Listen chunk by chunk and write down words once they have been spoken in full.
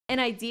An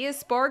idea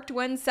sparked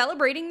when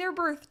celebrating their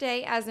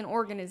birthday as an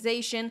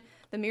organization.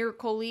 The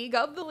Miracle League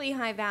of the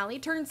Lehigh Valley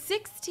turned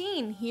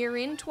 16 here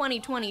in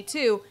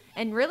 2022,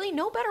 and really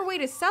no better way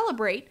to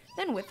celebrate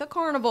than with a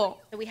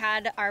carnival. We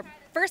had our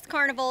first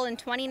carnival in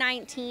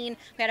 2019.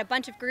 We had a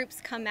bunch of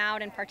groups come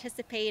out and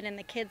participate, and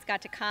the kids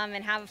got to come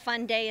and have a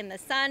fun day in the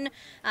sun.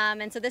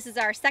 And so this is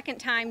our second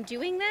time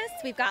doing this.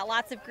 We've got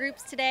lots of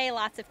groups today,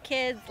 lots of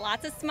kids,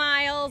 lots of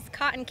smiles,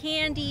 cotton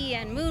candy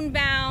and moon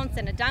bounce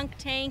and a dunk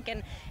tank,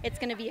 and it's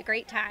going to be a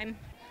great time.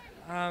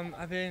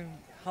 I've been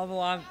help a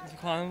lot with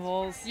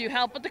carnivals. You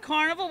help with the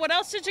carnival. What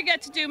else did you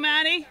get to do,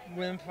 Maddie?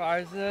 Win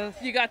prizes.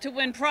 You got to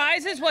win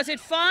prizes. Was it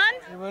fun?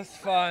 It was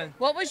fun.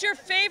 What was your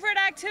favorite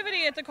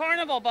activity at the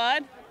carnival,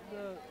 bud?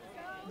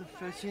 The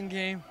fishing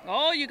game.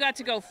 Oh, you got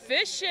to go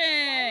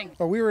fishing.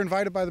 Well, we were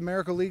invited by the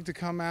Miracle League to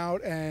come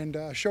out and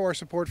show our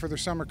support for their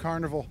summer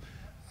carnival.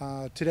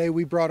 Today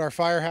we brought our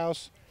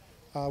firehouse.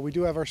 We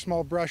do have our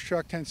small brush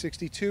truck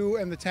 1062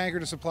 and the tanker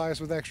to supply us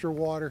with extra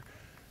water,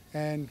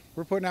 and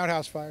we're putting out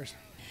house fires.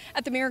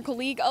 At the Miracle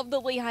League of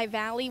the Lehigh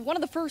Valley, one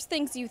of the first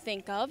things you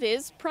think of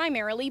is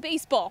primarily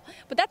baseball.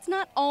 But that's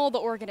not all the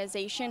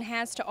organization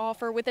has to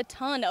offer, with a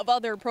ton of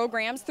other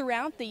programs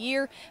throughout the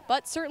year.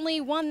 But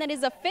certainly one that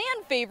is a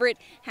fan favorite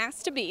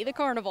has to be the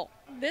carnival.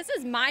 This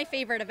is my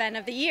favorite event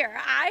of the year.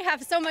 I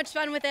have so much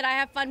fun with it. I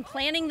have fun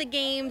planning the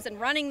games and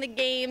running the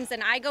games,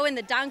 and I go in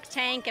the dunk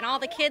tank and all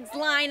the kids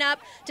line up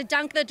to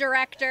dunk the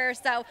director.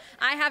 So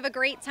I have a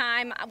great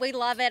time. We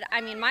love it.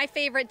 I mean, my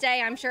favorite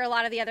day, I'm sure a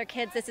lot of the other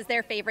kids, this is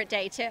their favorite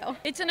day too.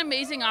 It's an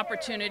amazing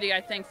opportunity, I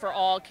think, for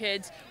all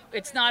kids.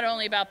 It's not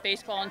only about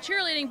baseball and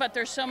cheerleading, but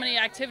there's so many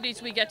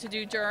activities we get to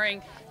do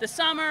during the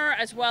summer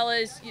as well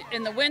as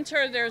in the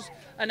winter. There's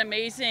an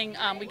amazing,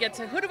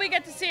 who do we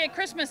get to see at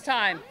Christmas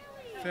time?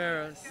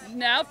 Ferris.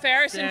 No,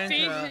 Ferris Santa. and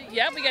Feed.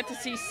 Yeah, we get to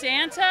see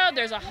Santa.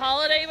 There's a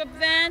holiday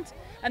event,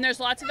 and there's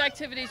lots of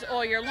activities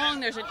all year long.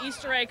 There's an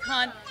Easter egg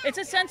hunt. It's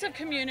a sense of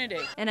community.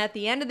 And at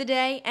the end of the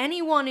day,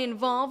 anyone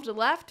involved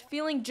left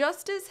feeling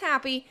just as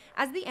happy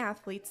as the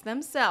athletes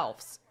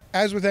themselves.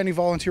 As with any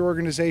volunteer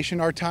organization,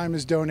 our time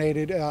is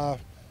donated.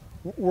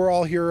 We're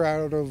all here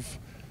out of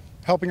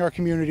helping our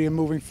community and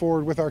moving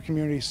forward with our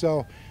community.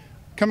 So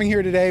coming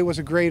here today was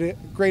a great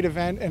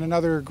event and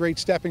another great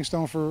stepping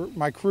stone for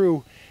my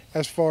crew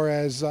as far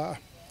as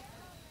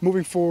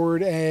moving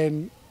forward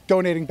and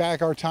donating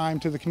back our time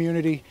to the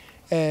community.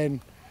 And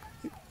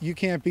you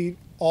can't beat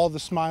all the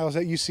smiles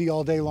that you see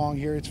all day long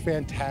here. It's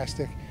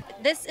fantastic.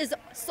 This is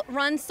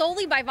run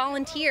solely by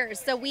volunteers,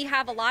 so we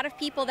have a lot of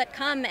people that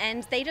come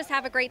and they just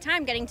have a great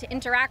time getting to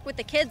interact with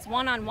the kids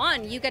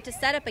one-on-one. You get to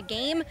set up a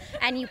game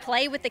and you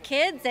play with the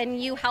kids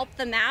and you help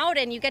them out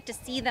and you get to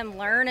see them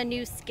learn a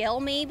new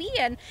skill maybe,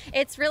 and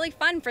it's really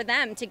fun for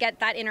them to get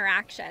that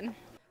interaction.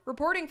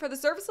 Reporting for the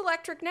Service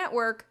Electric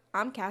Network,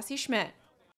 I'm Cassie Schmidt.